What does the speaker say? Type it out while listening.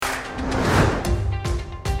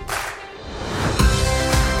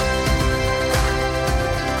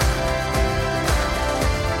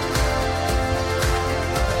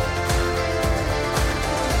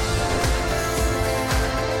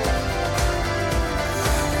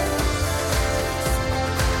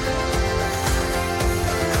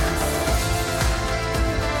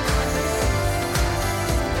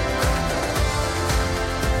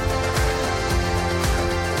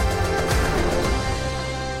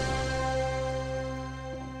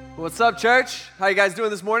What's up, church? How you guys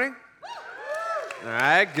doing this morning? All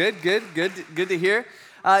right, good to hear.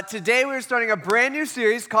 Today we're starting a brand new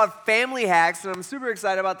series called Family Hacks, and I'm super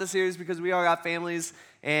excited about this series because we all got families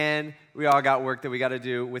and we all got work that we got to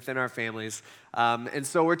do within our families. And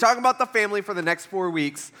so we're talking about the family for the next 4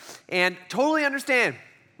 weeks, and totally understand,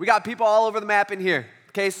 we got people all over the map in here.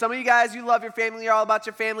 Okay, some of you guys, you love your family, you're all about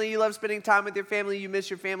your family, you love spending time with your family, you miss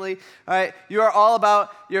your family, all right? You are all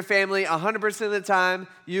about your family 100% of the time.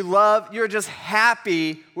 You're just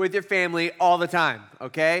happy with your family all the time,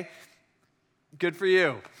 okay? Good for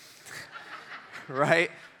you,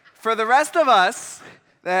 right? For the rest of us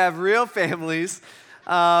that have real families,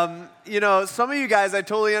 some of you guys, I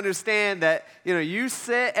totally understand that, you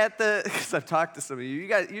sit at because I've talked to some of you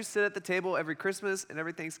guys, you sit at the table every Christmas and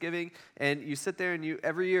every Thanksgiving, and you sit there and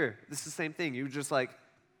every year, this is the same thing. You just like,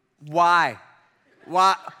 why?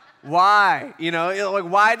 Why?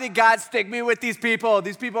 Why did God stick me with these people?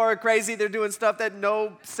 These people are crazy. They're doing stuff that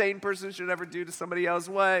no sane person should ever do to somebody else.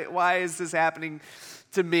 Why is this happening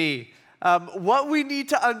to me? What we need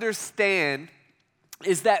to understand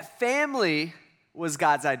is that family was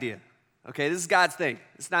God's idea. Okay, this is God's thing.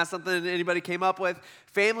 It's not something that anybody came up with.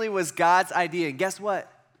 Family was God's idea. And guess what?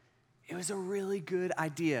 It was a really good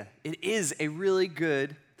idea. It is a really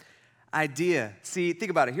good idea. See,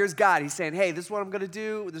 think about it. Here's God. He's saying, hey, this is what I'm going to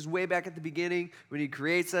do. This is way back at the beginning when he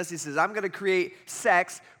creates us. He says, I'm going to create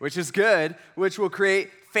sex, which is good, which will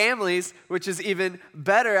create families, which is even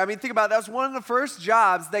better. I mean, think about it. That's one of the first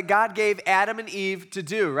jobs that God gave Adam and Eve to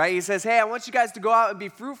do, right? He says, hey, I want you guys to go out and be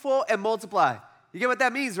fruitful and multiply. You get what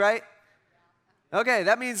that means, right? Okay,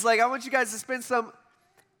 that means I want you guys to spend some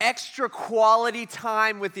extra quality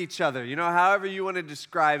time with each other, however you want to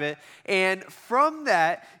describe it. And from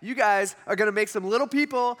that, you guys are going to make some little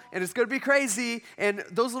people, and it's going to be crazy. And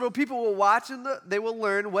those little people will watch, and they will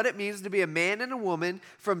learn what it means to be a man and a woman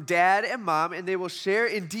from dad and mom, and they will share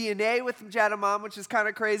in DNA with dad and mom, which is kind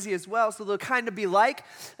of crazy as well. So they'll kind of be like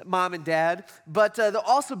mom and dad, but they'll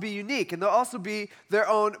also be unique, and they'll also be their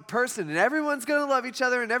own person. And everyone's going to love each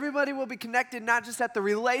other, and everybody will be connected, not just at the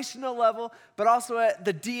relational level, but also at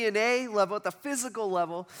the DNA level, at the physical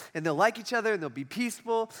level, and they'll like each other, and they'll be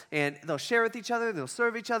peaceful, and they'll share with each other, and they'll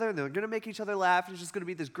serve each other, and they're going to make each other laugh. It's just going to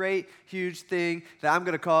be this great, huge thing that I'm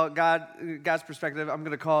going to call, God's perspective, I'm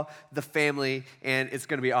going to call the family, and it's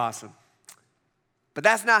going to be awesome. But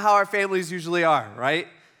that's not how our families usually are, right?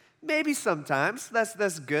 Maybe sometimes,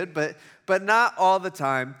 that's good, but not all the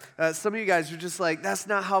time. Some of you guys are just like, that's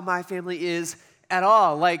not how my family is at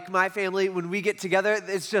all. Like my family, when we get together,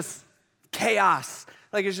 it's just chaos.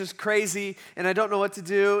 It's just crazy, and I don't know what to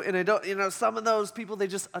do, and I don't, some of those people, they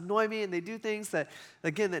just annoy me, and they do things that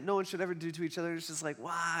no one should ever do to each other. It's just like,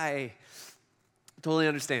 why? Totally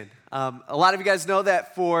understand. A lot of you guys know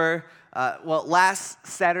that last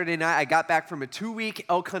Saturday night, I got back from a 2-week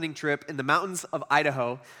elk hunting trip in the mountains of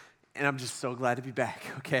Idaho, and I'm just so glad to be back,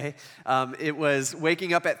 okay? It was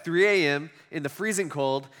waking up at 3 a.m. in the freezing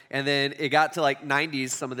cold, and then it got to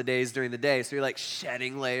 90s some of the days during the day. So you're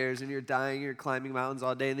shedding layers, and you're dying, you're climbing mountains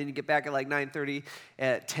all day, and then you get back at 9:30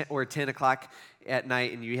 or 10 o'clock at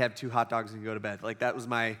night, and you have 2 hot dogs and you go to bed. That was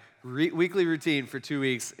my weekly routine for 2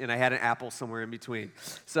 weeks, and I had an apple somewhere in between.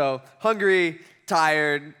 So hungry,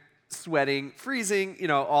 tired, sweating, freezing,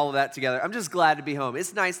 all of that together. I'm just glad to be home.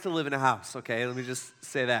 It's nice to live in a house, okay? Let me just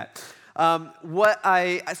say that.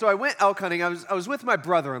 So I went elk hunting. I was with my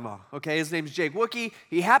brother-in-law, okay? His name's Jake Wookie.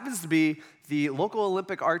 He happens to be the local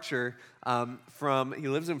Olympic archer he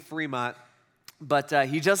lives in Fremont, but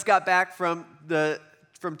he just got back from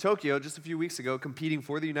Tokyo just a few weeks ago competing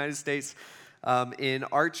for the United States in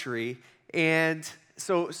archery. And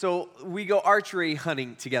so we go archery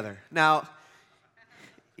hunting together. Now,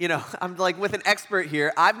 I'm with an expert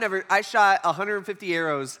here. I shot 150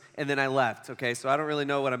 arrows and then I left, okay? So I don't really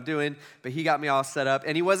know what I'm doing, but he got me all set up.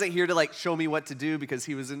 And he wasn't here to show me what to do because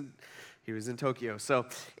he was in Tokyo. So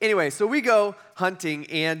anyway, so we go hunting,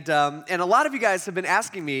 and a lot of you guys have been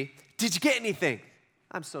asking me, did you get anything?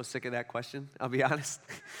 I'm so sick of that question, I'll be honest,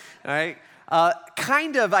 all right?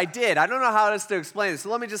 Kind of, I did. I don't know how else to explain it, so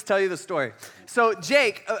let me just tell you the story. So,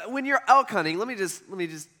 Jake, when you're elk hunting, let me just,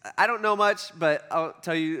 I don't know much, but I'll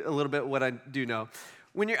tell you a little bit what I do know.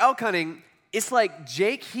 When you're elk hunting, it's like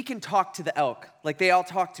Jake, he can talk to the elk. They all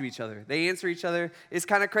talk to each other. They answer each other. It's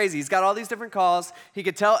kind of crazy. He's got all these different calls. He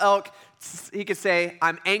could tell elk, he could say,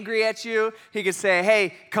 I'm angry at you. He could say,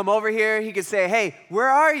 hey, come over here. He could say, hey, where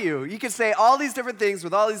are you? You could say all these different things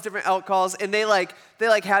with all these different elk calls, and they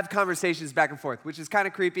have conversations back and forth, which is kind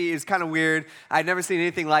of creepy. It's kind of weird. I'd never seen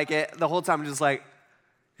anything like it. The whole time I'm just like,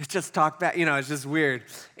 just talk back, it's just weird.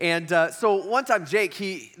 And so one time, Jake,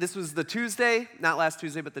 this was the Tuesday, not last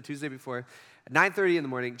Tuesday, but the Tuesday before, at 9:30 in the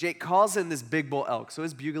morning, Jake calls in this big bull elk. So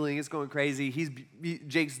his bugling is going crazy.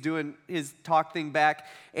 Jake's doing his talk thing back,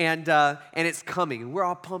 and it's coming. And we're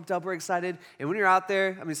all pumped up, we're excited. And when you're out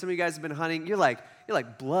there, some of you guys have been hunting, you're like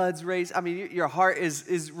blood's racing. Your heart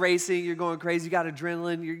is racing, you're going crazy, you got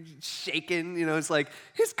adrenaline, you're shaking, it's like,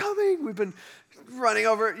 it's coming. We've been running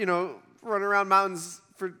around mountains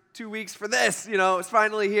for 2 weeks for this, it's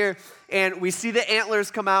finally here. And we see the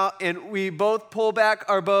antlers come out, and we both pull back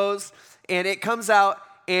our bows, and it comes out,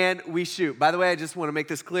 and we shoot. By the way, I just want to make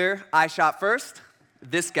this clear. I shot first,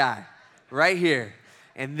 this guy, right here.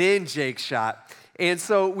 And then Jake shot. And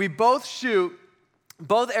so we both shoot,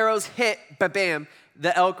 both arrows hit, bam,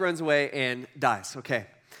 the elk runs away and dies. Okay.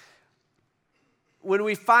 When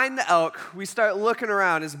we find the elk, we start looking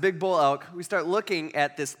around. It's a big bull elk. We start looking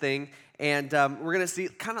at this thing, and we're going to see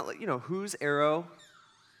kind of whose arrow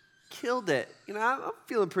killed it. I'm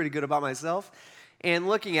feeling pretty good about myself. And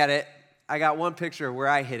looking at it, I got one picture where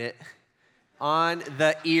I hit it on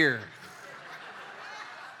the ear.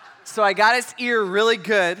 So I got its ear really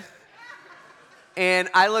good, and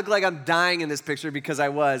I look like I'm dying in this picture because I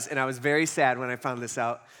was, and I was very sad when I found this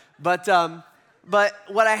out. But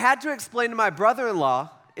what I had to explain to my brother-in-law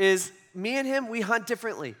is me and him, we hunt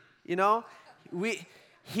differently,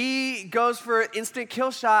 He goes for an instant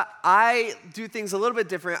kill shot. I do things a little bit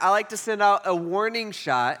different. I like to send out a warning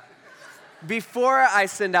shot before I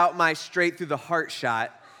send out my straight through the heart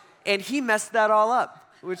shot. And he messed that all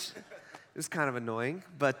up, which is kind of annoying.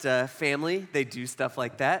 But family, they do stuff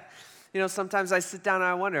like that. Sometimes I sit down and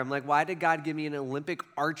I wonder, I'm like, why did God give me an Olympic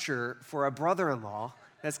archer for a brother-in-law?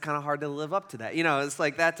 That's kind of hard to live up to that. It's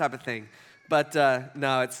like that type of thing. But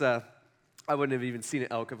no, I wouldn't have even seen an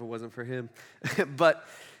elk if it wasn't for him. But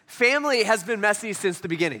family has been messy since the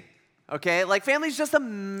beginning, okay? Family's just a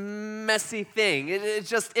messy thing. It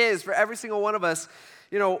just is for every single one of us,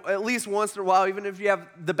 at least once in a while, even if you have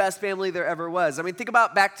the best family there ever was. Think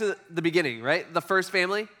about back to the beginning, right? The first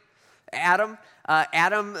family, Adam.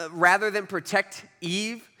 Adam, rather than protect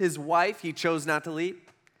Eve, his wife, he chose not to lead.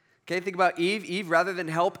 Okay, think about Eve. Eve, rather than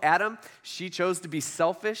help Adam, she chose to be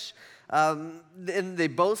selfish. And they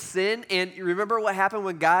both sin. And you remember what happened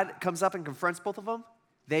when God comes up and confronts both of them?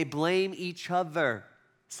 They blame each other.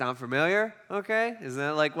 Sound familiar? Okay. Isn't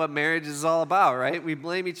that like what marriage is all about, right? We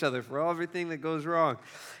blame each other for everything that goes wrong.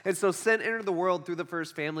 And so sin entered the world through the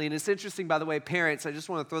first family. And it's interesting, by the way, parents, I just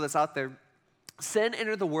want to throw this out there. Sin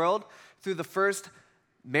entered the world through the first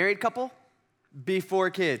married couple before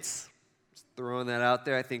kids. Just throwing that out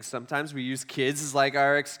there. I think sometimes we use kids as like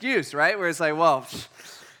our excuse, right? Where it's like, well,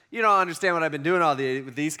 you don't understand what I've been doing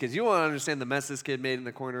with these kids. You won't understand the mess this kid made in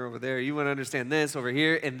the corner over there. You won't understand this over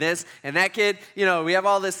here and this and that kid. We have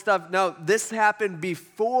all this stuff. No, this happened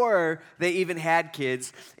before they even had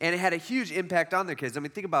kids, and it had a huge impact on their kids.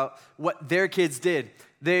 Think about what their kids did.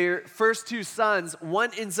 Their first two sons,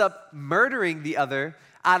 one ends up murdering the other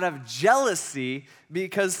out of jealousy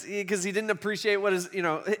because he didn't appreciate what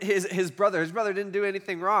his brother didn't do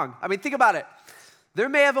anything wrong. Think about it. There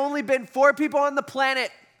may have only been 4 people on the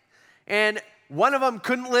planet, and one of them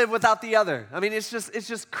couldn't live without the other. It's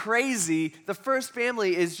just crazy. The first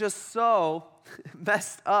family is just so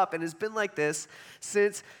messed up, and it's been like this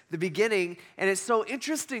since the beginning. And it's so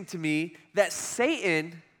interesting to me that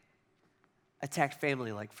Satan attacked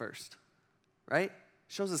family first, right?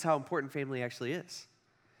 Shows us how important family actually is.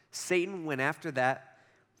 Satan went after that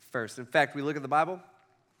first. In fact, we look at the Bible,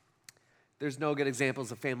 there's no good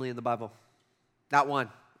examples of family in the Bible. Not one.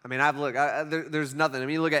 I've looked, there's nothing.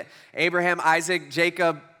 You look at Abraham, Isaac,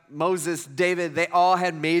 Jacob, Moses, David, they all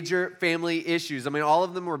had major family issues. All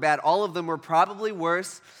of them were bad. All of them were probably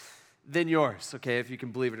worse than yours, okay, if you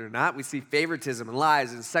can believe it or not. We see favoritism and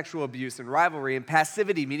lies and sexual abuse and rivalry and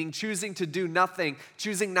passivity, meaning choosing to do nothing,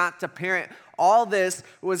 choosing not to parent. All this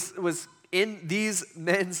was in these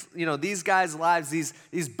men's, these guys' lives,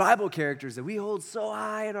 these Bible characters that we hold so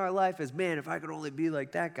high in our life as, man, if I could only be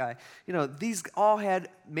like that guy. These all had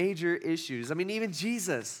major issues. Even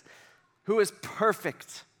Jesus, who is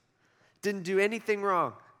perfect, didn't do anything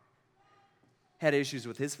wrong, had issues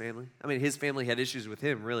with his family. His family had issues with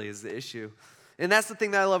him, really, is the issue. And that's the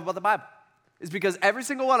thing that I love about the Bible, is because every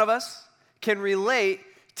single one of us can relate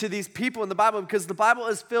to these people in the Bible, because the Bible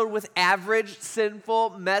is filled with average,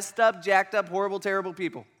 sinful, messed up, jacked up, horrible, terrible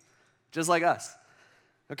people, just like us.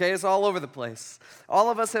 Okay, it's all over the place. All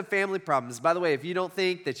of us have family problems. By the way, if you don't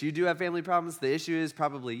think that you do have family problems, the issue is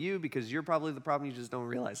probably you, because you're probably the problem, you just don't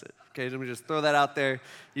realize it. Okay, let me just throw that out there.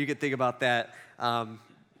 You can think about that.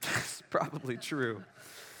 It's probably true.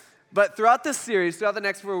 But throughout this series, throughout the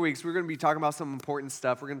next 4 weeks, we're going to be talking about some important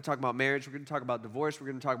stuff. We're going to talk about marriage. We're going to talk about divorce. We're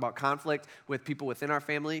going to talk about conflict with people within our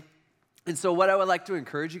family. And so what I would like to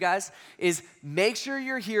encourage you guys is make sure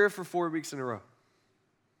you're here for 4 weeks in a row.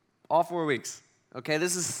 All 4 weeks. Okay,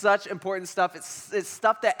 this is such important stuff. It's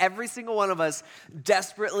stuff that every single one of us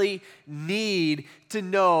desperately need to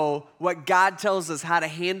know what God tells us how to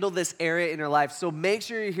handle this area in our life. So make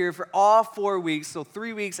sure you're here for all 4 weeks, so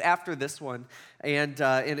 3 weeks after this one. And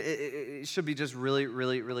it should be just really,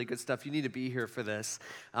 really, really good stuff. You need to be here for this.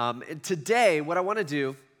 And today, what I want to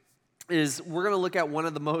do is we're going to look at one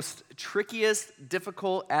of the most trickiest,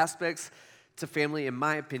 difficult aspects to family, in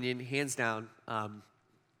my opinion, hands down, and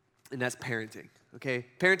that's parenting. Okay,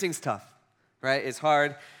 parenting's tough, right? It's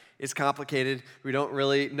hard, it's complicated. We don't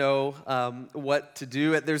really know what to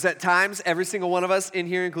do. There's at times, every single one of us in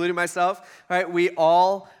here, including myself, right? We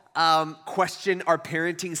all question our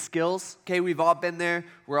parenting skills. Okay, we've all been there.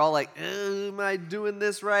 We're all like, am I doing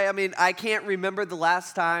this right? I mean, I can't remember the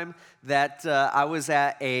last time that I was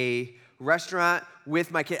at a restaurant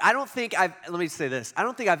with my kid. Let me say this. I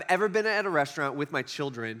don't think I've ever been at a restaurant with my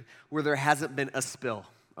children where there hasn't been a spill,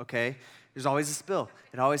 okay? There's always a spill.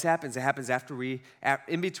 It always happens. It happens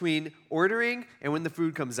in between ordering and when the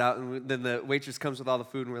food comes out, and then the waitress comes with all the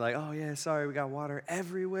food, and we're like, oh yeah, sorry, we got water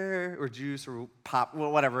everywhere, or juice, or pop,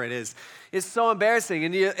 whatever it is. It's so embarrassing,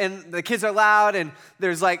 and the kids are loud, and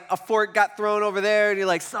there's like a fork got thrown over there, and you're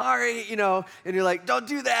like, sorry, and you're like, don't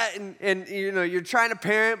do that, and you're trying to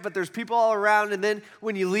parent, but there's people all around, and then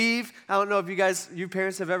when you leave, I don't know if you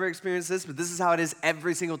parents have ever experienced this, but this is how it is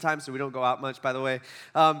every single time, so we don't go out much, by the way,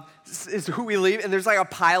 is who we leave, and there's like a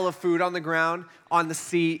pile of food on the ground, on the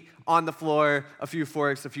seat, on the floor, a few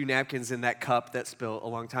forks, a few napkins in that cup that spilled a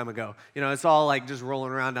long time ago. It's all like just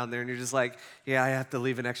rolling around down there, and you're just like, yeah, I have to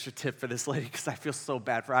leave an extra tip for this lady because I feel so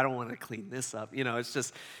bad I don't want to clean this up. It's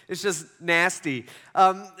just nasty.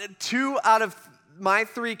 2 out of my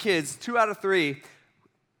 3 kids, 2 out of 3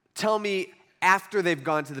 tell me after they've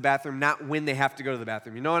gone to the bathroom, not when they have to go to the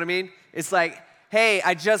bathroom. You know what I mean? It's like, hey,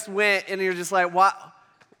 I just went, and you're just like, what?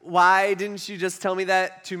 Why didn't you just tell me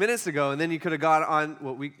that 2 minutes ago? And then you could have gone on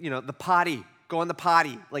the potty. Go on the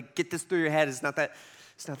potty. Like, get this through your head. It's not that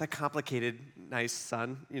complicated, nice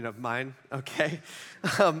son, mine, okay?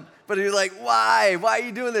 But you're like, why? Why are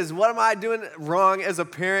you doing this? What am I doing wrong as a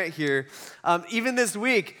parent here? Even this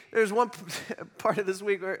week, there's one part of this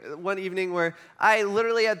week, one evening where I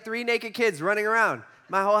literally had 3 naked kids running around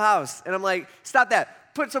my whole house. And I'm like, stop that.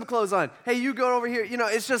 Put some clothes on. Hey, you go over here.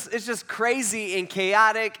 It's just crazy and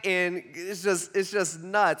chaotic, and it's just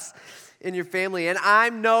nuts in your family. And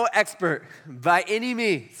I'm no expert by any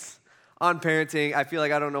means on parenting. I feel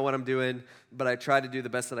like I don't know what I'm doing, but I try to do the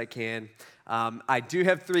best that I can. I do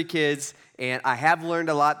have 3 kids, and I have learned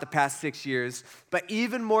a lot the past 6 years. But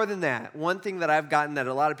even more than that, one thing that I've gotten that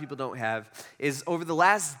a lot of people don't have is over the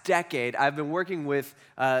last decade, I've been working with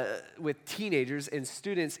teenagers and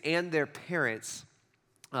students and their parents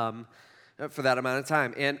for that amount of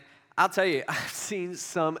time. And I'll tell you, I've seen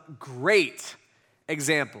some great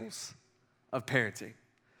examples of parenting.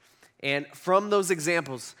 And from those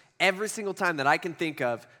examples, every single time that I can think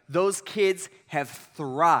of, those kids have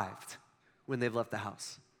thrived when they've left the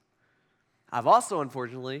house. I've also,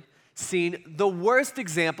 unfortunately, seen the worst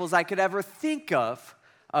examples I could ever think of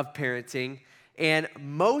parenting. And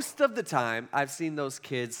most of the time, I've seen those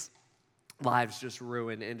kids' lives just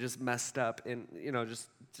ruined and just messed up and,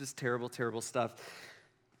 just terrible, terrible stuff.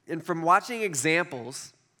 And from watching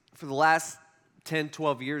examples for the last 10,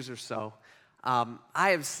 12 years or so,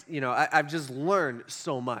 I've just learned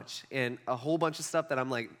so much and a whole bunch of stuff that I'm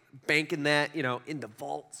like banking that, in the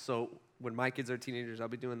vault. So when my kids are teenagers, I'll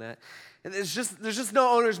be doing that. And there's just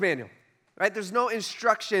no owner's manual, right? There's no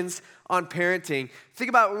instructions on parenting. Think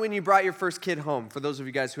about when you brought your first kid home. For those of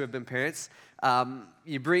you guys who have been parents, now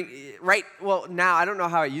I don't know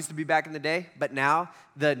how it used to be back in the day, but now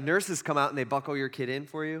the nurses come out and they buckle your kid in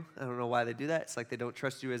for you. I don't know why they do that. It's like they don't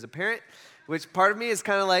trust you as a parent, which part of me is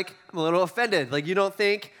kind of like, I'm a little offended. Like, you don't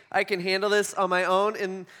think I can handle this on my own?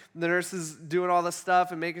 And the nurse is doing all this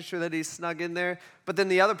stuff and making sure that he's snug in there. But then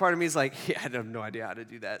the other part of me is like, yeah, I have no idea how to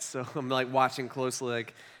do that. So I'm like watching closely,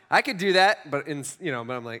 like, I could do that, but I'm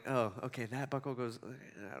like, oh, okay, that buckle goes,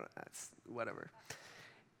 that's whatever.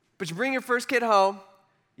 But you bring your first kid home,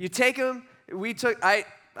 you take him,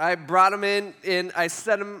 I brought him in, and I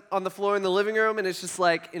set him on the floor in the living room, and it's just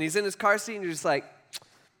like, and he's in his car seat, and you're just like,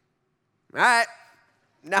 all right,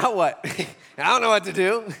 now what? I don't know what to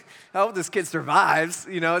do. I hope this kid survives.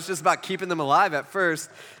 It's just about keeping them alive at first,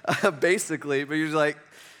 basically. But you're just like,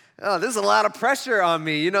 oh, there's a lot of pressure on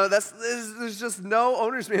me. There's just no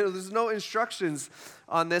owner's manual. There's no instructions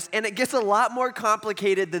on this. And it gets a lot more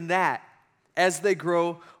complicated than that as they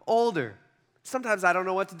grow older. Sometimes I don't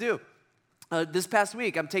know what to do. This past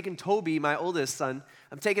week, I'm taking Toby, my oldest son,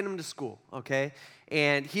 I'm taking him to school, okay?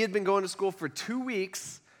 And he had been going to school for 2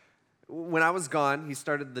 weeks. When I was gone, he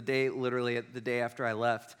started literally the day after I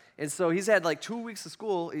left. And so he's had like 2 weeks of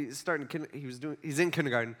school. He's in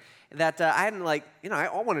kindergarten. That I hadn't I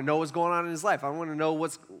want to know what's going on in his life. I want to know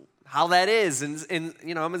how that is. And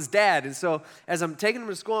I'm his dad. And so as I'm taking him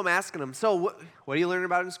to school, I'm asking him, so what are you learning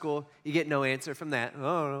about in school? You get no answer from that.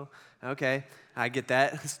 Oh, no. Okay. I get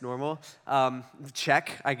that. It's normal.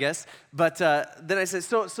 Check, I guess. But then I said,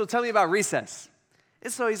 so tell me about recess.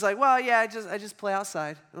 And so he's like, well, yeah, I just play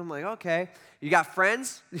outside. And I'm like, okay. You got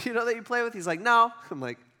friends, that you play with? He's like, no. I'm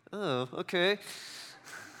like, oh, okay.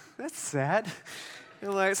 That's sad. And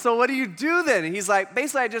I'm like, so what do you do then? And he's like,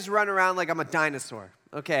 basically, I just run around like I'm a dinosaur.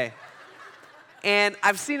 Okay. And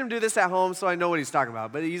I've seen him do this at home, so I know what he's talking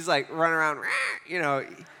about. But he's like running around,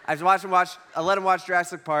 I let him watch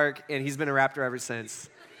Jurassic Park, and he's been a raptor ever since.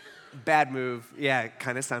 Bad move. Yeah, it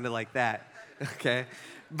kind of sounded like that. Okay.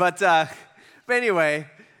 But anyway,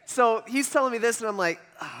 so he's telling me this, and I'm like,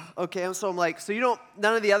 oh, okay. So I'm like, so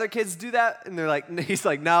none of the other kids do that? And he's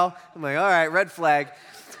like, no. I'm like, all right, red flag.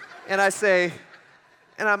 And I say,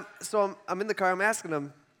 I'm in the car, I'm asking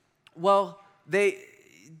him, well, they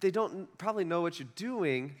don't probably know what you're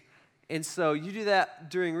doing, and so you do that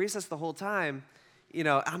during recess the whole time.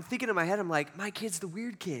 I'm thinking in my head, I'm like, my kid's the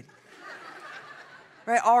weird kid.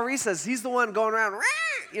 Right, all recess, he's the one going around,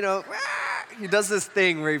 he does this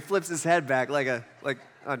thing where he flips his head back like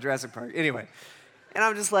on Jurassic Park. Anyway, and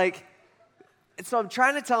I'm just like, and so I'm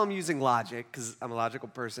trying to tell him using logic, because I'm a logical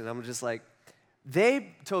person. I'm just like,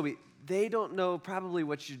 Toby, they don't know probably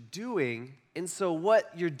what you're doing, and so what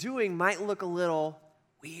you're doing might look a little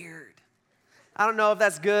weird. I don't know if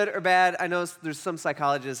that's good or bad. I know there's some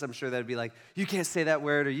psychologists, I'm sure, that'd be like, you can't say that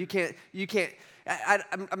word, or you can't.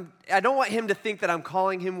 I don't want him to think that I'm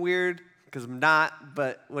calling him weird, because I'm not,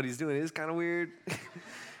 but what he's doing is kind of weird.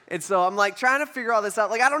 And so I'm like trying to figure all this out.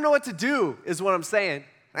 Like, I don't know what to do, is what I'm saying.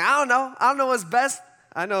 Like, I don't know what's best.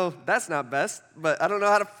 I know that's not best, but I don't know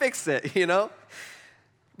how to fix it,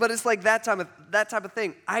 But it's like that type of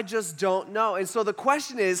thing. I just don't know. And so the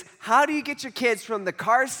question is, how do you get your kids from the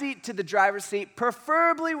car seat to the driver's seat,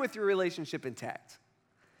 preferably with your relationship intact?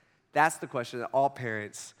 That's the question that all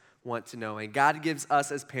parents want to know. And God gives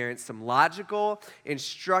us as parents some logical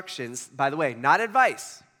instructions. By the way, not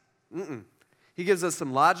advice. He gives us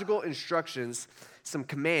some logical instructions, some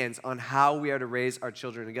commands on how we are to raise our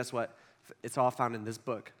children. And guess what? It's all found in this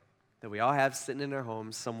book that we all have sitting in our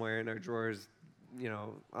homes somewhere in our drawers,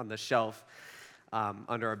 on the shelf,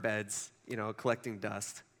 under our beds, collecting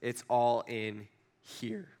dust. It's all in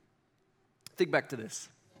here. Think back to this.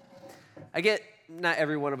 I get not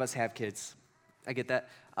every one of us have kids. I get that.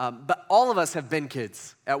 But all of us have been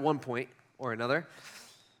kids at one point or another.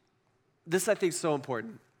 This, I think, is so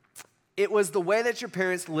important. It was the way that your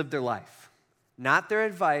parents lived their life, not their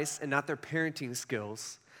advice and not their parenting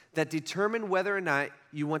skills, that determined whether or not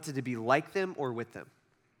you wanted to be like them or with them.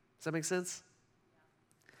 Does that make sense?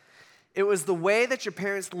 It was the way that your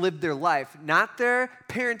parents lived their life, not their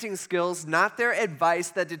parenting skills, not their advice,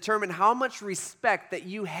 that determined how much respect that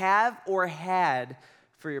you have or had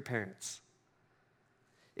for your parents.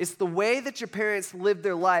 It's the way that your parents lived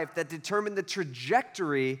their life that determined the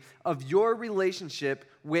trajectory of your relationship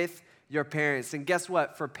with your parents. And guess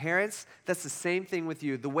what? For parents, that's the same thing with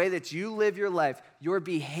you. The way that you live your life, your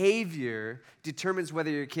behavior determines whether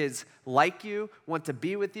your kids like you, want to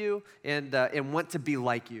be with you, and want to be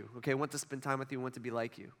like you. Okay, want to spend time with you, want to be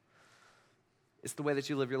like you. It's the way that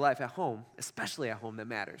you live your life at home, especially at home, that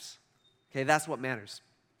matters. Okay, that's what matters.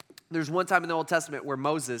 There's one time in the Old Testament where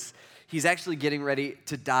Moses, he's actually getting ready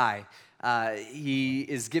to die. He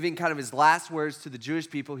is giving kind of his last words to the Jewish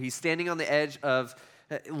people. He's standing on the edge of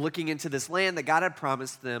looking into this land that God had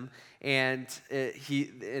promised them, and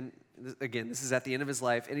again, this is at the end of his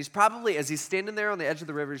life, and he's probably, as he's standing there on the edge of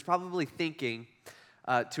the river, he's probably thinking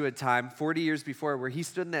to a time 40 years before where he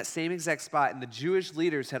stood in that same exact spot, and the Jewish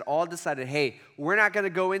leaders had all decided, hey, we're not going to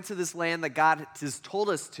go into this land that God has told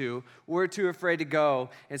us to. We're too afraid to go,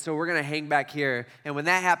 and so we're going to hang back here. And when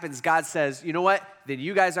that happens, God says, you know what? Then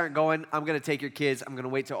you guys aren't going. I'm going to take your kids. I'm going to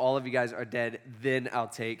wait till all of you guys are dead. Then I'll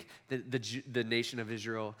take the nation of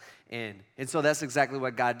Israel in. And so that's exactly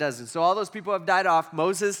what God does. And so all those people have died off.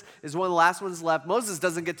 Moses is one of the last ones left. Moses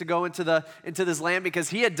doesn't get to go into this land because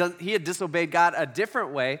he had disobeyed God a different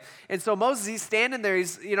different way. And so Moses, he's standing there.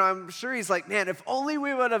 I'm sure he's like, man, if only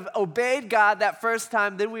we would have obeyed God that first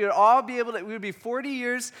time, then we would all be we would be 40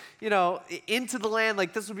 years, into the land.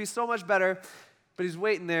 Like, this would be so much better. But he's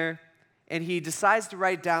waiting there, and he decides to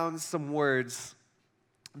write down some words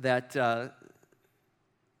that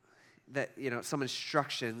some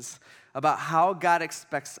instructions about how God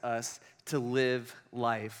expects us to live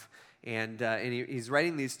life. And he's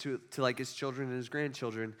writing these to like his children and his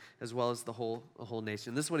grandchildren, as well as the whole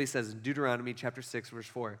nation. This is what he says in Deuteronomy chapter 6, verse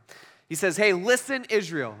 4. He says, hey, listen,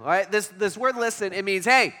 Israel. All right, this word listen, it means,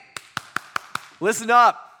 hey, listen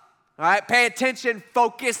up. All right, pay attention,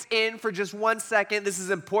 focus in for just 1 second. This is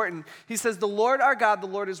important. He says, the Lord our God, the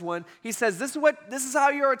Lord is one. He says, this is how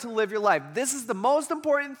you are to live your life. This is the most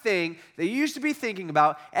important thing that you should be thinking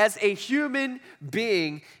about as a human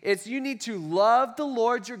being. It's you need to love the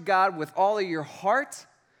Lord your God with all of your heart,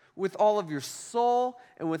 with all of your soul,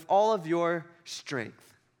 and with all of your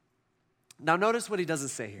strength. Now notice what he doesn't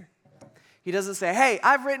say here. He doesn't say, hey,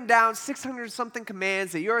 I've written down 600-something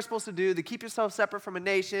commands that you're supposed to do to keep yourself separate from a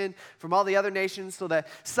nation, from all the other nations, so that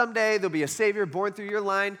someday there'll be a Savior born through your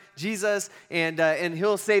line, Jesus, and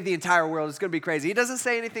he'll save the entire world. It's going to be crazy. He doesn't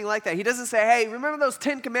say anything like that. He doesn't say, hey, remember those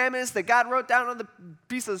 10 commandments that God wrote down on the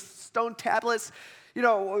piece of stone tablets? You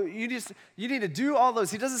need to do all those.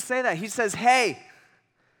 He doesn't say that. He says, hey,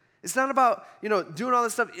 it's not about, doing all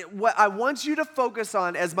this stuff. What I want you to focus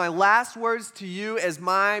on as my last words to you as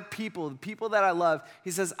my people, the people that I love,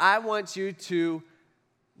 he says, I want you to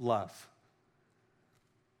love.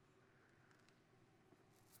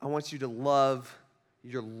 I want you to love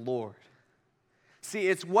your Lord. See,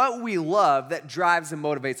 it's what we love that drives and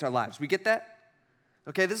motivates our lives. We get that?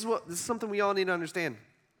 Okay, this is something we all need to understand.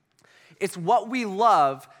 It's what we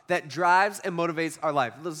love that drives and motivates our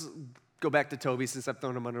life. Let's go back to Toby, since I've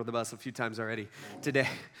thrown him under the bus a few times already today.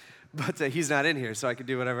 But he's not in here, so I can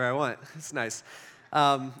do whatever I want. It's nice.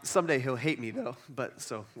 Someday he'll hate me, though,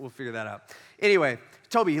 so we'll figure that out. Anyway,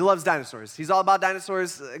 Toby, he loves dinosaurs. He's all about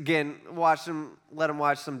dinosaurs. Again, let him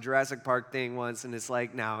watch some Jurassic Park thing once, and it's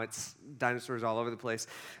like, now it's dinosaurs all over the place.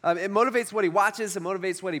 It motivates what he watches. It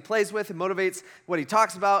motivates what he plays with. It motivates what he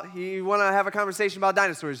talks about. You want to have a conversation about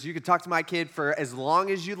dinosaurs, you could talk to my kid for as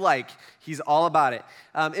long as you'd like. He's all about it.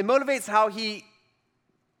 It motivates how he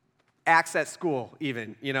acts at school,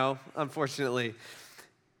 even, unfortunately.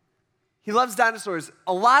 He loves dinosaurs.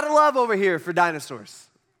 A lot of love over here for dinosaurs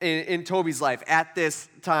in Toby's life at this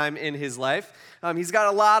time in his life. He's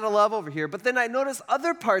got a lot of love over here. But then I notice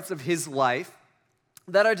other parts of his life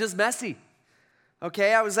that are just messy.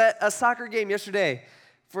 Okay, I was at a soccer game yesterday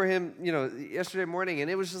for him, yesterday morning, and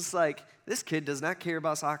it was just like, this kid does not care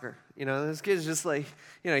about soccer. This kid's just like,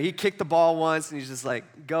 he kicked the ball once, and he's just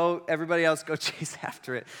like, go, everybody else, go chase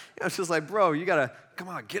after it. I was just like, bro, you got to, come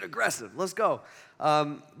on, get aggressive. Let's go.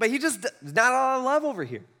 But he just, not a lot of love over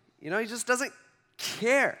here. He just doesn't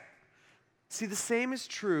care. See, the same is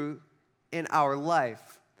true in our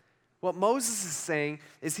life. What Moses is saying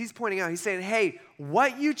is he's pointing out, he's saying, hey,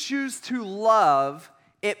 what you choose to love,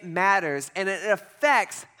 it matters, and it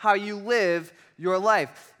affects how you live your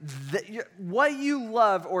life. What you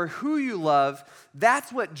love or who you love,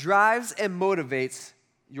 that's what drives and motivates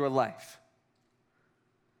your life.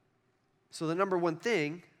 So the number one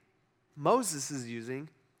thing Moses is using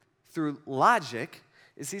through logic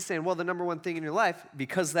is he's saying, well, the number one thing in your life,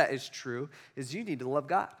 because that is true, is you need to love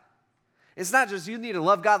God. It's not just you need to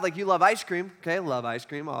love God like you love ice cream. Okay, love ice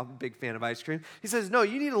cream. I'm a big fan of ice cream. He says, no,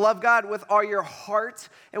 you need to love God with all your heart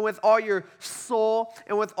and with all your soul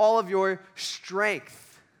and with all of your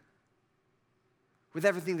strength. With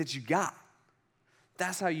everything that you got.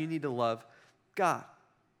 That's how you need to love God.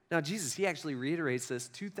 Now, Jesus, he actually reiterates this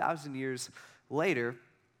 2,000 years later,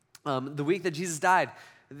 the week that Jesus died.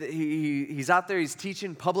 He's out there, he's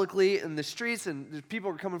teaching publicly in the streets, and people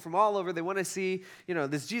are coming from all over. They want to see,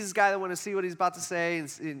 this Jesus guy, they want to see what he's about to say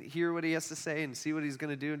and hear what he has to say and see what he's going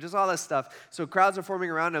to do and just all that stuff. So crowds are forming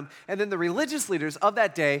around him. And then the religious leaders of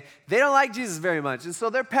that day, they don't like Jesus very much. And so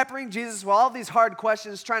they're peppering Jesus with all these hard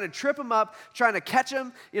questions, trying to trip him up, trying to catch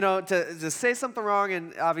him, to say something wrong.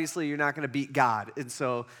 And obviously you're not going to beat God. And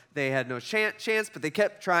so they had no chance, but they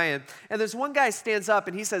kept trying. And there's one guy stands up,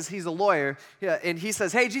 and he says he's a lawyer, and he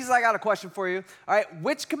says, hey, Jesus, I got a question for you. All right,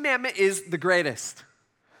 which commandment is the greatest?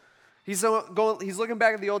 He's looking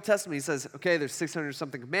back at the Old Testament. He says, okay, there's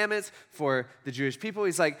 600-something commandments for the Jewish people.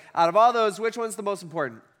 He's like, out of all those, which one's the most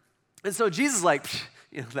important? And so Jesus is like,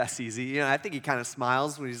 that's easy. I think he kind of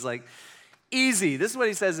smiles when he's like, easy. This is what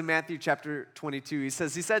he says in Matthew chapter 22. He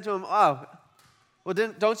said to him, oh, well,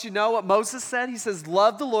 don't you know what Moses said? He says,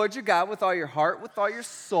 love the Lord your God with all your heart, with all your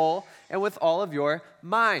soul, and with all of your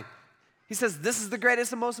mind. He says, this is the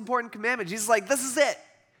greatest and most important commandment. Jesus is like, this is it.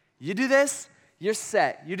 You do this, you're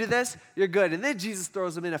set. You do this, you're good. And then Jesus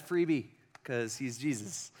throws him in a freebie because he's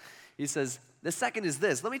Jesus. He says, the second is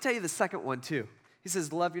this. Let me tell you the second one too. He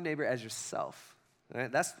says, love your neighbor as yourself. All right?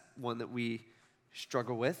 That's one that we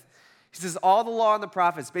struggle with. He says, all the law and the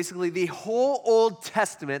prophets, basically the whole Old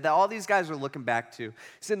Testament that all these guys are looking back to.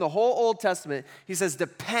 He's in the whole Old Testament, he says,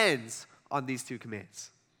 depends on these two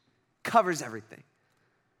commands. Covers everything.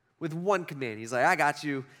 With one command. He's like, I got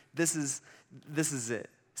you. This is it.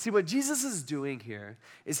 See, what Jesus is doing here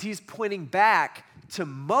is he's pointing back to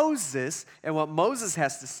Moses and what Moses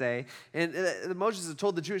has to say. And Moses had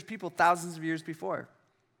told the Jewish people thousands of years before.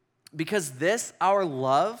 Because this, our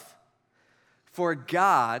love for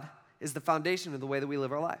God, is the foundation of the way that we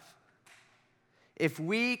live our life. If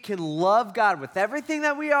we can love God with everything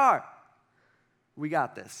that we are, we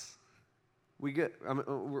got this. We're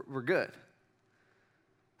good.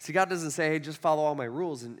 See, God doesn't say, hey, just follow all my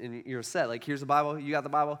rules and you're set. Like, here's the Bible, you got the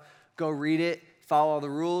Bible, go read it, follow all the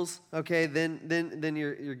rules, okay, then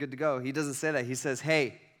you're good to go. He doesn't say that. He says,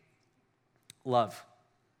 hey, love.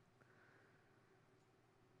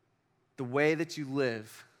 The way that you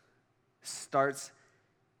live starts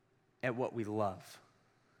at what we love,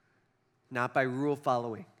 not by rule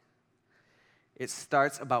following. It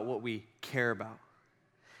starts about what we care about.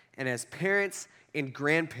 And as parents and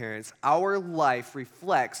grandparents, our life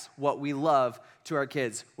reflects what we love to our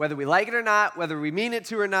kids. Whether we like it or not, whether we mean it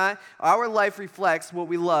to or not, our life reflects what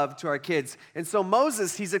we love to our kids. And so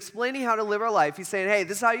Moses, he's explaining how to live our life. He's saying, hey,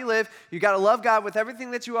 this is how you live. You got to love God with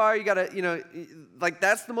everything that you are. You got to, like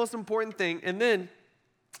that's the most important thing. And then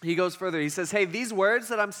he goes further. He says, hey, these words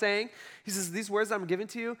that I'm saying, he says, these words I'm giving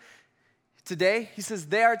to you today, he says,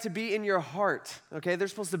 they are to be in your heart, okay? They're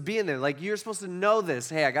supposed to be in there. Like, you're supposed to know this.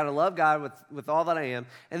 Hey, I got to love God with all that I am.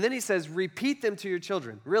 And then he says, repeat them to your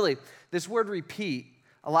children. Really, this word repeat,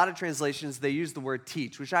 a lot of translations, they use the word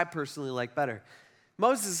teach, which I personally like better.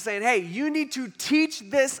 Moses is saying, hey, you need to teach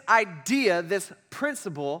this idea, this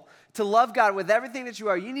principle, to love God with everything that you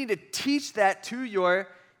are. You need to teach that to your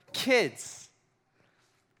kids.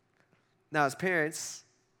 Now, as parents,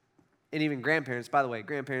 and even grandparents, by the way,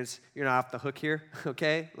 grandparents, you're not off the hook here,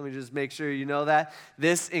 okay? Let me just make sure you know that.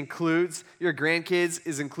 This includes, your grandkids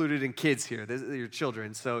is included in kids here, your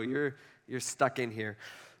children, so you're stuck in here.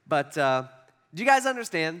 But do you guys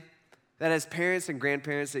understand that as parents and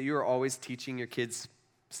grandparents that you are always teaching your kids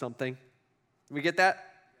something? We get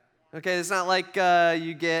that? Okay, it's not like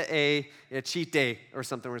you get a cheat day or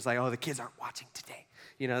something where it's like, oh, the kids aren't watching today.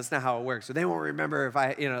 That's not how it works. So they won't remember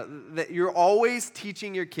that you're always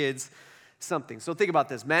teaching your kids something. So think about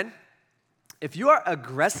this, men. If you are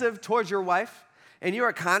aggressive towards your wife and you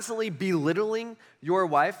are constantly belittling your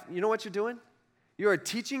wife, you know what you're doing? You are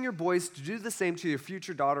teaching your boys to do the same to your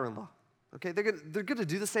future daughter-in-law. Okay, they're going to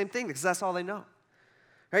do the same thing because that's all they know.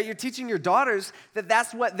 Right? You're teaching your daughters that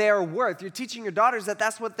that's what they are worth. You're teaching your daughters that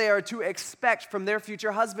that's what they are to expect from their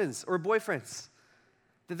future husbands or boyfriends.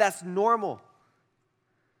 That that's normal.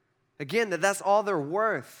 Again, that's all they're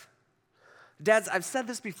worth. Dads, I've said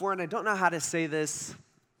this before, and I don't know how to say this.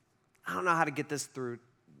 I don't know how to get this through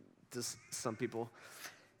to some people.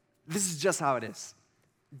 This is just how it is.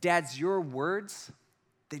 Dads, your words,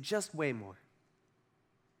 they just weigh more.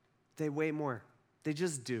 They weigh more. They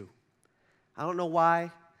just do. I don't know why.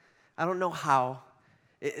 I don't know how.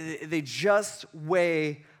 They just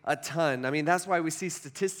weigh a ton. I mean, that's why we see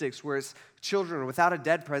statistics where it's children without a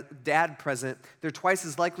dad present, they're twice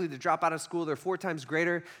as likely to drop out of school. They're 4 times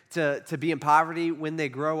greater to be in poverty when they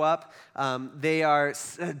grow up.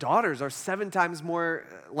 Daughters are 7 times more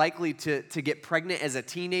likely to get pregnant as a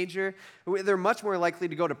teenager. They're much more likely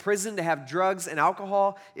to go to prison, to have drugs and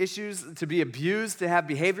alcohol issues, to be abused, to have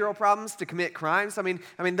behavioral problems, to commit crimes. I mean,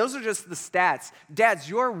 those are just the stats. Dads,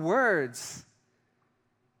 your words,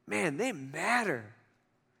 man, they matter.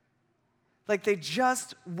 Like, they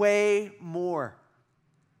just weigh more.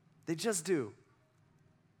 They just do.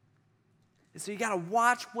 And so you got to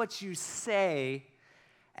watch what you say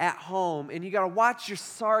at home, and you got to watch your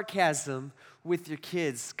sarcasm with your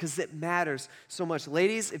kids because it matters so much.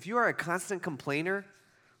 Ladies, if you are a constant complainer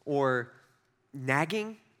or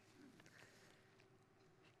nagging,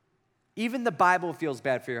 even the Bible feels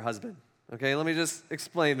bad for your husband. Okay, let me just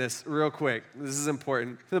explain this real quick. This is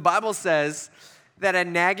important. The Bible says that a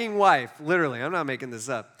nagging wife, literally, I'm not making this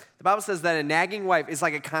up. The Bible says that a nagging wife is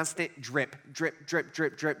like a constant drip, drip, drip,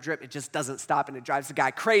 drip, drip, drip. It just doesn't stop, and it drives the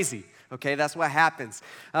guy crazy. Okay, that's what happens.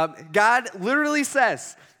 God literally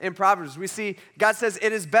says in Proverbs, we see God says,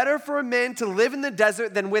 it is better for a man to live in the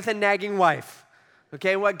desert than with a nagging wife.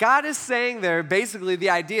 Okay, what God is saying there, basically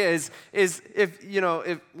the idea is if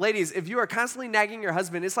ladies, if you are constantly nagging your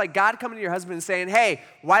husband, it's like God coming to your husband and saying, hey,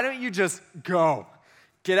 why don't you just go?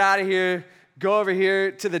 Get out of here, go over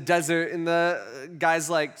here to the desert. And the guy's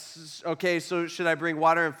like, okay, so should I bring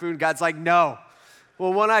water and food? God's like, no.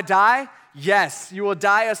 Well, when I die, yes, you will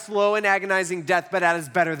die a slow and agonizing death, but that is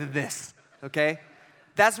better than this, okay?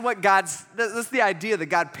 That's the idea that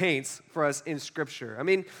God paints for us in Scripture. I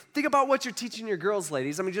mean, think about what you're teaching your girls,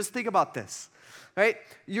 ladies. I mean, just think about this, right?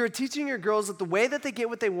 You're teaching your girls that the way that they get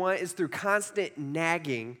what they want is through constant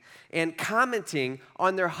nagging and commenting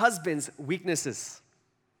on their husband's weaknesses.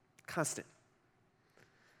 Constant.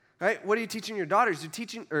 Right? What are you teaching your daughters?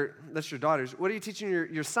 That's your daughters. What are you teaching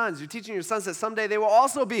your sons? You're teaching your sons that someday they will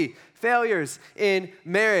also be failures in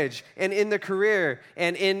marriage and in their career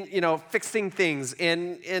and in, fixing things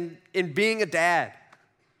and in being a dad.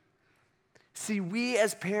 See, we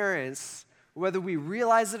as parents, whether we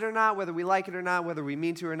realize it or not, whether we like it or not, whether we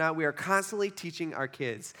mean to or not, we are constantly teaching our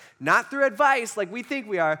kids. Not through advice like we think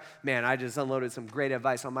we are. Man, I just unloaded some great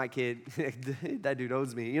advice on my kid. That dude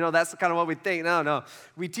owes me. That's kind of what we think. No.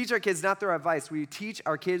 We teach our kids not through advice. We teach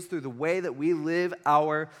our kids through the way that we live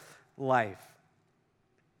our life.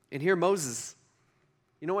 And here Moses,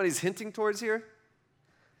 you know what he's hinting towards here?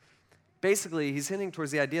 Basically, he's hinting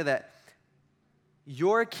towards the idea that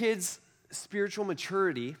your kids' spiritual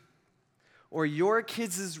maturity or your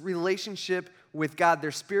kids' relationship with God,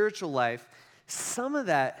 their spiritual life, some of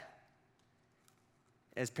that,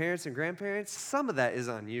 as parents and grandparents, some of that is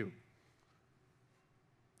on you.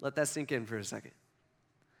 Let that sink in for a second.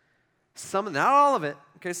 Not all of it,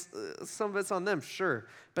 okay, some of it's on them, sure,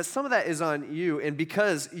 but some of that is on you, and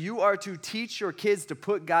because you are to teach your kids to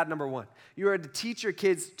put God number one. You are to teach your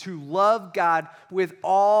kids to love God with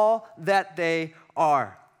all that they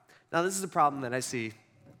are. Now, this is a problem that I see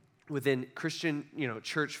within Christian,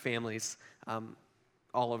 church families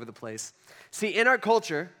all over the place. See, in our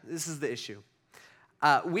culture, this is the issue.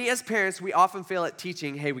 We as parents, we often fail at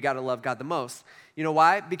teaching, hey, we got to love God the most. You know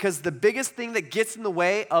why? Because the biggest thing that gets in the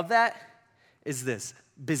way of that is this,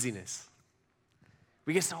 busyness.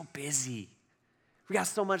 We get so busy. We got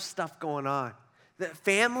so much stuff going on. That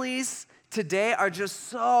families today are just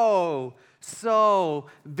so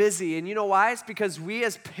busy. And you know why? It's because we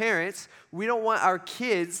as parents, we don't want our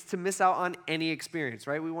kids to miss out on any experience,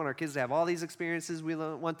 right? We want our kids to have all these experiences. We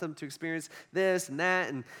want them to experience this and that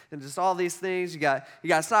and just all these things. You got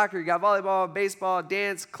soccer, you got volleyball, baseball,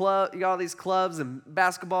 dance, club. You got all these clubs and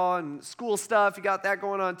basketball and school stuff. You got that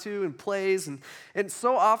going on too, and plays. And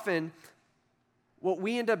so often, what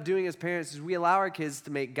we end up doing as parents is we allow our kids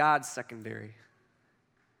to make God secondary.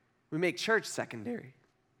 We make church secondary.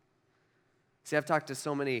 See, I've talked to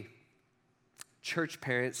so many church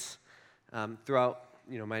parents throughout,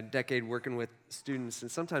 my decade working with students, and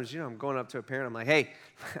sometimes, I'm going up to a parent, I'm like, hey,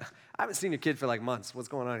 I haven't seen your kid for like months. What's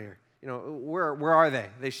going on here? Where are they?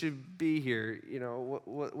 They should be here.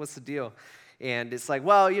 What's the deal? And it's like,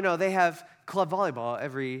 well, they have club volleyball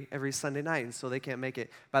every Sunday night, and so they can't make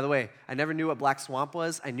it. By the way, I never knew what Black Swamp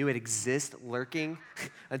was. I knew it existed lurking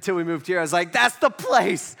until we moved here. I was like, that's the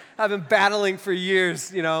place. I've been battling for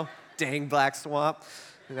years, Dang Black Swamp.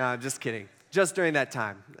 No, just kidding. Just during that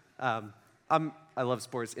time. I love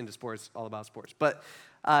sports, into sports, all about sports. But,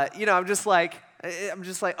 I'm just like,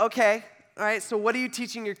 okay, all right, so what are you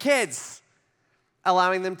teaching your kids?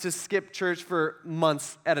 Allowing them to skip church for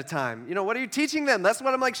months at a time. What are you teaching them? That's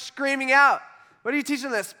what I'm like screaming out. What are you teaching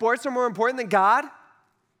them? That sports are more important than God?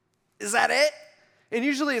 Is that it? And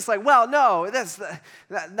usually it's like, well, no,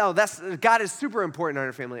 God is super important in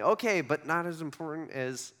our family. Okay, but not as important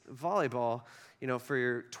as volleyball, for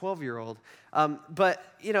your 12-year-old. But,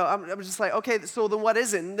 I'm just like, okay, so then what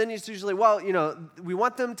is it? And then it's usually, well, we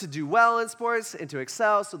want them to do well in sports and to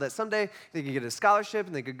excel so that someday they can get a scholarship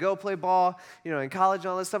and they could go play ball, in college and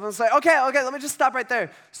all this stuff. And it's like, okay, let me just stop right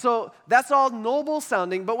there. So that's all noble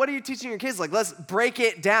sounding, but what are you teaching your kids? Like, let's break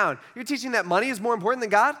it down. You're teaching that money is more important than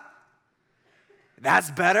God?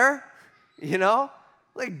 That's better,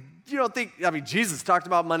 Like, you don't think, Jesus talked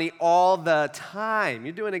about money all the time.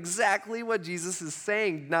 You're doing exactly what Jesus is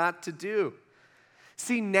saying not to do.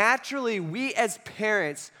 See, naturally, we as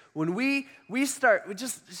parents, when we start,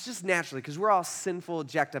 it's just naturally, because we're all sinful,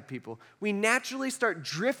 jacked up people, we naturally start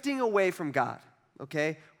drifting away from God,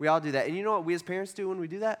 okay? We all do that. And you know what we as parents do when we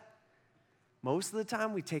do that? Most of the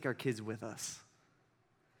time, we take our kids with us.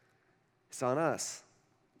 It's on us.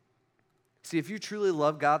 See, if you truly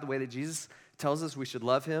love God the way that Jesus tells us we should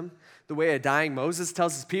love him, the way a dying Moses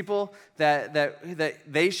tells his people that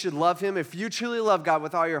they should love him, if you truly love God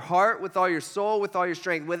with all your heart, with all your soul, with all your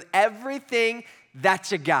strength, with everything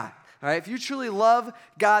that you got, All right, if you truly love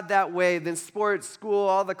God that way, then sports, school,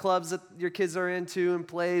 all the clubs that your kids are into and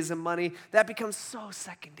plays and money, that becomes so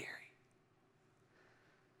secondary.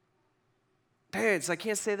 Parents, I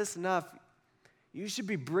can't say this enough. You should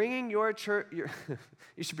be bringing your kids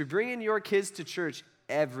to church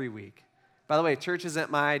every week. By the way, church isn't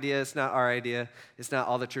my idea. It's not our idea. It's not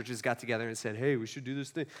all the churches got together and said, hey, we should do this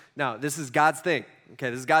thing. No, this is God's thing. Okay,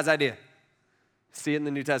 this is God's idea. See it in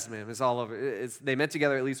the New Testament. It's all over. They met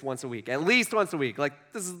together at least once a week. At least once a week. Like,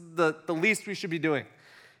 this is the least we should be doing,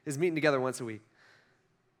 is meeting together once a week.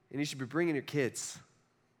 And you should be bringing your kids.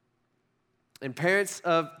 And parents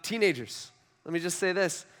of teenagers, let me just say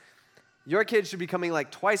this. Your kids should be coming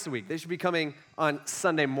like twice a week. They should be coming on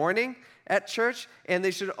Sunday morning at church, and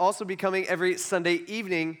they should also be coming every Sunday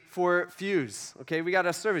evening for Fuse. Okay, we got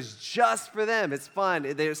a service just for them. It's fun.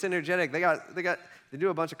 They're energetic. They do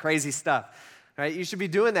a bunch of crazy stuff. Right? You should be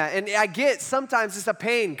doing that. And I get sometimes it's a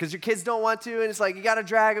pain because your kids don't want to, and it's like you got to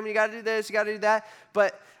drag them, you got to do this, you got to do that.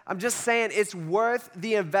 But I'm just saying it's worth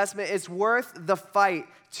the investment. It's worth the fight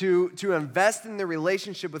to invest in the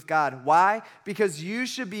relationship with God. Why? Because you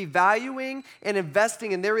should be valuing and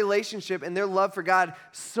investing in their relationship and their love for God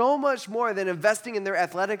so much more than investing in their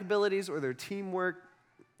athletic abilities or their teamwork,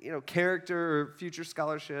 character or future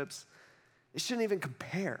scholarships. It shouldn't even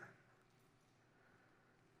compare.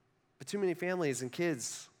 But too many families and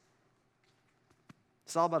kids,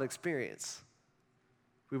 it's all about experience.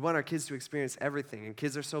 We want our kids to experience everything, and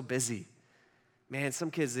kids are so busy. Man, some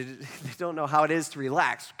kids, they don't know how it is to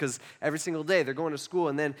relax because every single day they're going to school,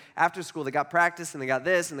 and then after school they got practice, and they got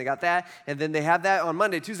this, and they got that, and then they have that on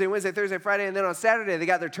Monday, Tuesday, Wednesday, Thursday, Friday, and then on Saturday they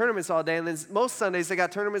got their tournaments all day, and then most Sundays they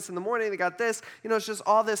got tournaments in the morning, they got this. It's just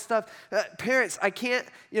all this stuff. Parents, I can't,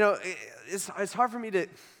 it's hard for me to...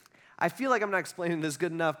 I feel like I'm not explaining this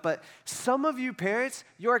good enough, but some of you parents,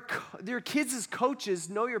 your kids as coaches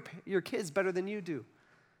know your kids better than you do.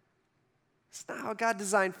 It's not how God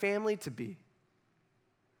designed family to be.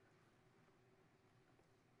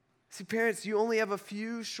 See, parents, you only have a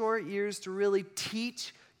few short years to really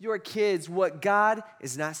teach your kids what God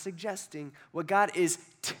is not suggesting, what God is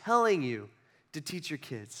telling you to teach your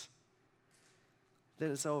kids. Then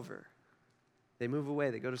it's over. They move away,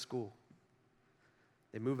 they go to school.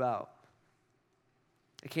 They move out.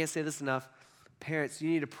 I can't say this enough. Parents, you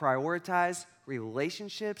need to prioritize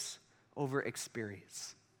relationships over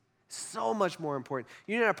experience. So much more important.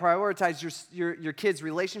 You need to prioritize your kids'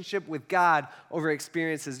 relationship with God over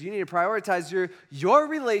experiences. You need to prioritize your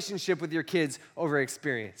relationship with your kids over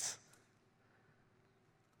experience.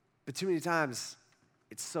 But too many times,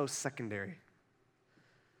 it's so secondary.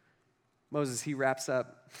 Moses, he wraps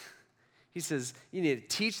up. He says, you need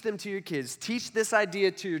to teach them to your kids. Teach this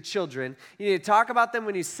idea to your children. You need to talk about them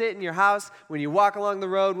when you sit in your house, when you walk along the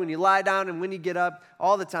road, when you lie down, and when you get up,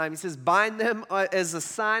 all the time. He says, bind them as a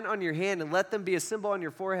sign on your hand and let them be a symbol on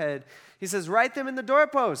your forehead. He says, write them in the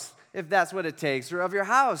doorpost, if that's what it takes, or of your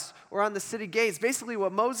house, or on the city gates. Basically,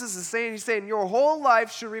 what Moses is saying, he's saying your whole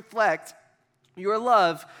life should reflect your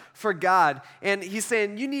love for God. And he's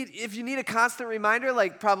saying if you need a constant reminder,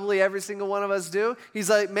 like probably every single one of us do, he's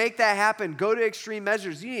like, make that happen. Go to extreme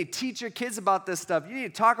measures. You need to teach your kids about this stuff. You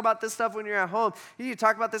need to talk about this stuff when you're at home. You need to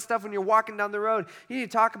talk about this stuff when you're walking down the road. You need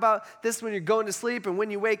to talk about this when you're going to sleep and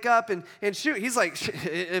when you wake up. And shoot, he's like,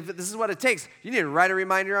 if this is what it takes, you need to write a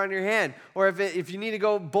reminder on your hand. Or if you need to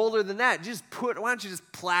go bolder than that, why don't you just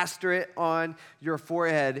plaster it on your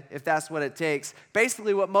forehead if that's what it takes.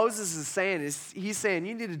 Basically, what Moses is saying is, he's saying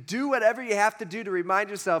you need to do whatever you have to do to remind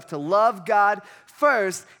yourself to love God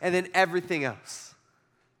first and then everything else.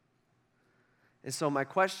 And so my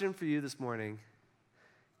question for you this morning,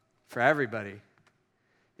 for everybody,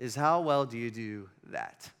 is how well do you do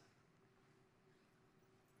that?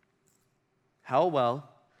 How well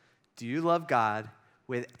do you love God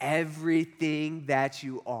with everything that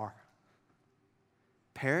you are?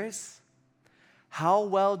 Parents, how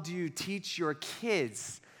well do you teach your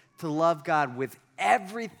kids to love God with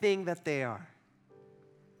everything that they are?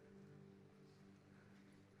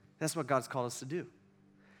 That's what God's called us to do.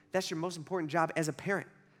 That's your most important job as a parent.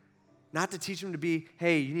 Not to teach them to be,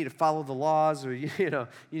 hey, you need to follow the laws, or you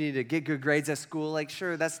need to get good grades at school. Like,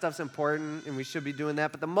 sure, that stuff's important, and we should be doing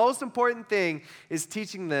that. But the most important thing is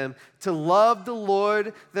teaching them to love the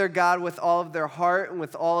Lord their God with all of their heart and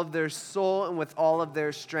with all of their soul and with all of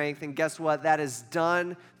their strength. And guess what? That is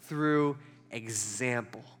done through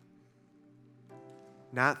example.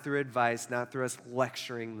 Not through advice, not through us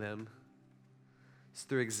lecturing them. It's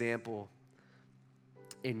through example.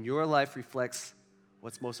 And your life reflects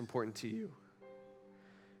what's most important to you.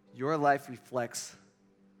 Your life reflects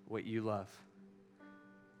what you love.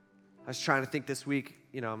 I was trying to think this week,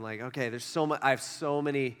 I'm like, okay, there's so much. I have so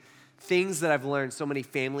many things that I've learned, so many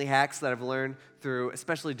family hacks that I've learned through,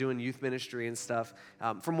 especially doing youth ministry and stuff,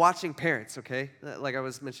 from watching parents, okay? Like I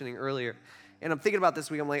was mentioning earlier. And I'm thinking about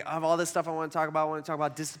this week, I'm like, I have all this stuff I want to talk about. I want to talk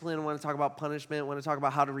about discipline, I want to talk about punishment, I want to talk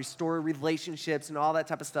about how to restore relationships and all that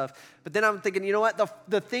type of stuff. But then I'm thinking, you know what?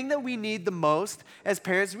 The thing that we need the most as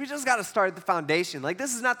parents, we just got to start at the foundation. Like,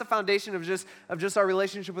 this is not the foundation of just our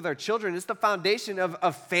relationship with our children. It's the foundation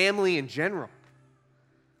of family in general.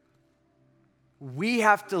 We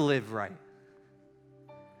have to live right.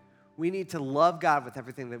 We need to love God with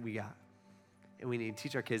everything that we got. And we need to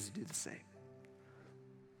teach our kids to do the same.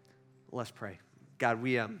 Let's pray. God,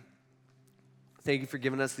 we thank you for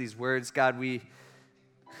giving us these words. God,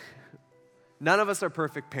 none of us are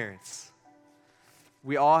perfect parents.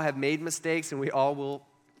 We all have made mistakes and we all will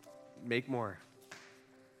make more.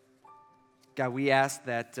 God, we ask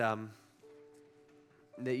that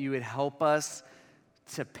you would help us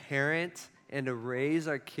to parent and to raise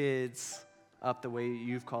our kids up the way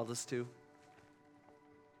you've called us to.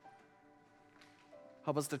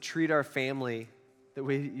 Help us to treat our family the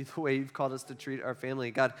way you've called us to treat our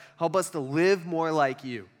family. God, help us to live more like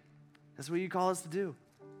you. That's what you call us to do.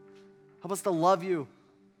 Help us to love you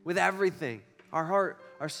with everything, our heart,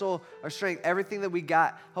 our soul, our strength, everything that we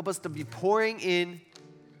got. Help us to be pouring in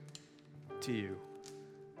to you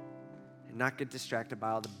and not get distracted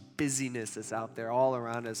by all the busyness that's out there all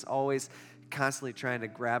around us, always constantly trying to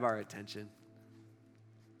grab our attention.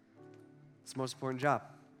 It's the most important job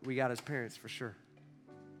we got as parents, for sure.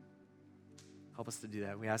 Help us to do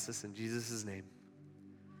that. We ask this in Jesus' name.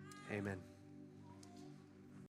 Amen.